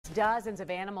Dozens of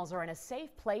animals are in a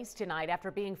safe place tonight after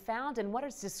being found in what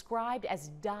is described as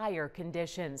dire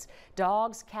conditions.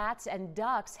 Dogs, cats, and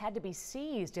ducks had to be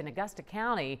seized in Augusta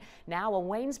County. Now a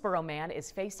Waynesboro man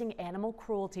is facing animal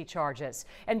cruelty charges.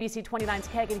 NBC 29's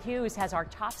Kagan Hughes has our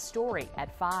top story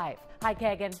at 5. Hi,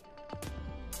 Kagan.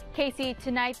 Casey,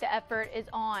 tonight the effort is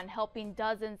on helping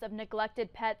dozens of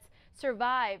neglected pets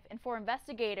survive and for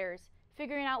investigators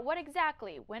figuring out what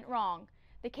exactly went wrong.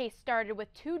 The case started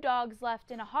with 2 dogs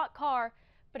left in a hot car,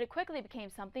 but it quickly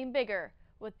became something bigger,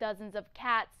 with dozens of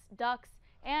cats, ducks,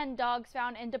 and dogs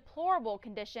found in deplorable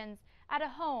conditions at a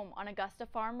home on Augusta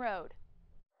Farm Road.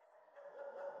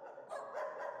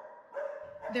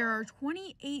 There are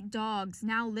 28 dogs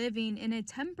now living in a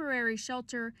temporary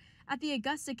shelter at the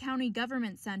Augusta County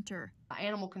Government Center.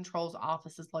 Animal Control's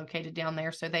office is located down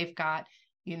there, so they've got,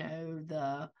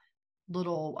 the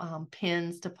little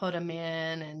pens to put them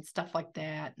in and stuff like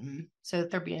that, and so that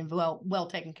they're being well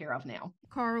taken care of now.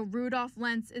 Carl Rudolph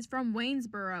Lentz is from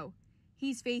Waynesboro.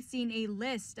 He's facing a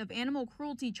list of animal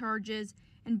cruelty charges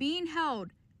and being held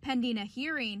pending a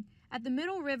hearing at the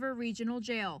Middle River Regional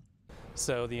Jail.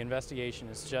 So the investigation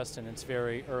is just in its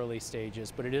very early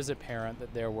stages, but it is apparent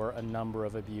that there were a number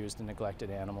of abused and neglected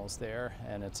animals there,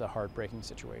 and it's a heartbreaking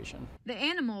situation. The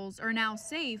animals are now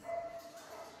safe,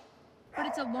 but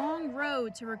it's a long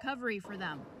road to recovery for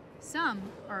them. Some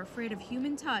are afraid of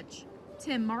human touch.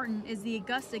 Tim Martin is the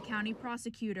Augusta County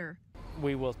prosecutor.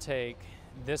 We will take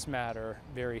this matter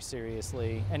very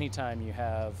seriously. Anytime you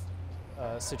have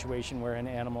a situation wherein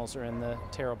animals are in the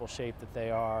terrible shape that they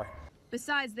are.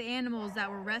 Besides the animals that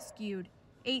were rescued,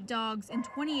 8 dogs and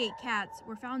 28 cats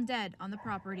were found dead on the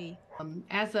property.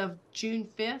 As of June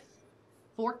 5th,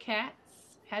 4 cats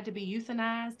had to be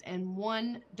euthanized and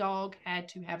 1 dog had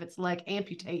to have its leg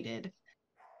amputated.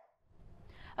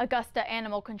 Augusta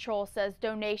Animal Control says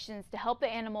donations to help the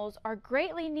animals are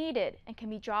greatly needed and can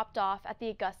be dropped off at the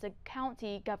Augusta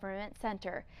County Government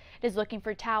Center. It is looking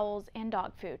for towels and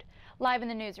dog food. Live in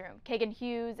the newsroom, Kagan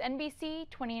Hughes, NBC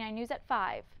 29 News at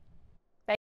 5.